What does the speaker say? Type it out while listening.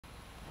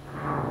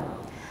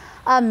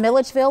A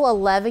Milledgeville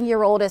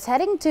 11-year-old is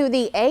heading to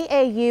the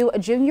AAU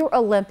Junior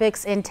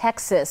Olympics in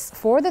Texas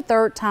for the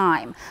third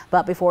time.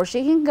 But before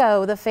she can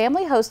go, the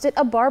family hosted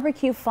a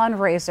barbecue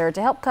fundraiser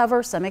to help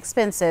cover some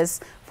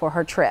expenses for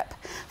her trip.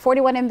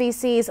 41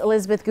 NBC's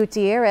Elizabeth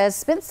Gutierrez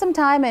spent some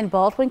time in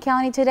Baldwin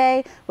County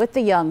today with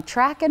the young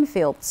track and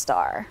field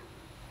star.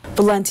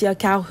 Valynsia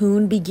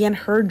Calhoun began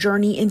her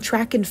journey in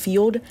track and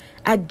field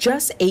at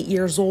just 8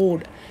 years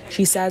old.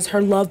 She says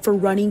her love for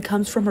running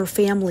comes from her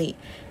family,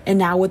 and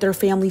now with her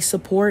family's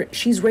support,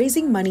 she's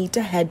raising money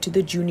to head to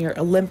the Junior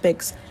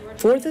Olympics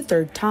for the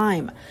third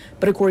time.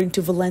 But according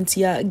to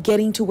Valynsia,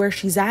 getting to where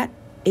she's at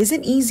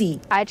isn't easy.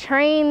 I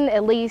train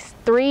at least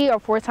 3 or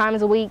 4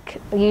 times a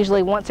week,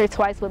 usually once or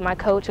twice with my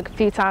coach, a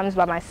few times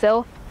by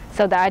myself,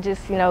 so that I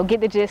just, get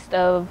the gist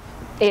of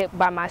it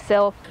by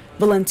myself.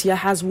 Valynsia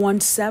has won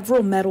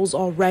several medals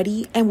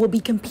already and will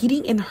be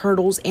competing in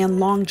hurdles and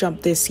long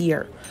jump this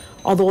year.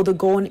 Although the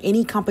goal in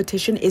any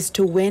competition is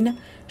to win,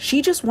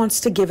 she just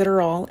wants to give it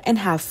her all and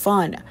have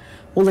fun.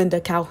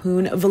 Willynda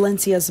Calhoun,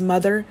 Valynsia's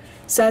mother,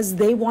 says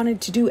they wanted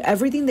to do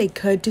everything they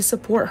could to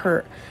support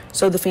her.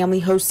 So the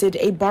family hosted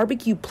a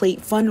barbecue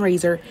plate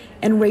fundraiser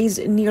and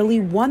raised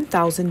nearly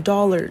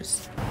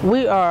 $1,000.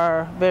 We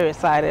are very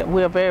excited.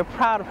 We're very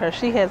proud of her.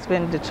 She has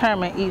been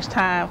determined each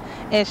time,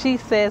 and she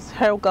says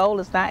her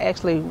goal is not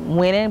actually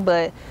winning,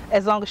 but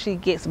as long as she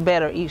gets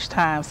better each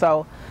time.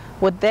 So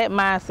with that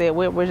mindset,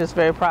 we're just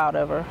very proud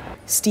of her.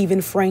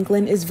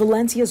 Steven-Frankiln is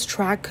Valynsia's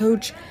track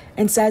coach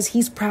and says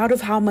he's proud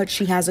of how much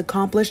she has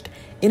accomplished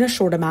in a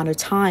short amount of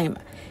time.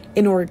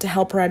 In order to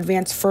help her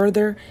advance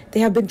further, they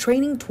have been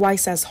training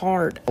twice as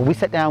hard. We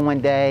sat down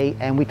one day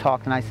and we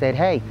talked, and I said,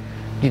 hey,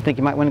 do you think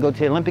you might want to go to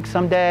the Olympics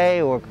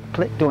someday or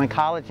during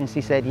college? And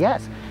she said,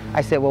 yes.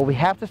 I said, well, we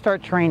have to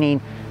start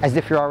training as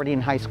if you're already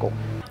in high school.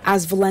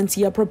 As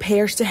Valynsia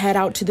prepares to head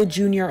out to the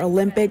Junior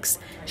Olympics,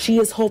 she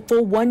is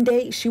hopeful one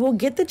day she will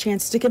get the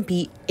chance to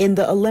compete in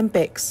the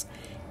Olympics.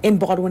 In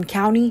Baldwin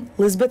County,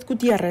 Elizabeth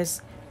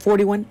Gutierrez,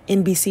 41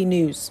 NBC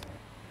News.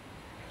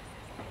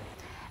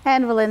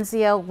 And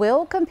Valynsia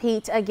will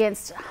compete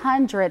against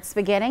hundreds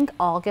beginning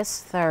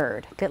August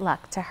 3rd. Good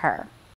luck to her.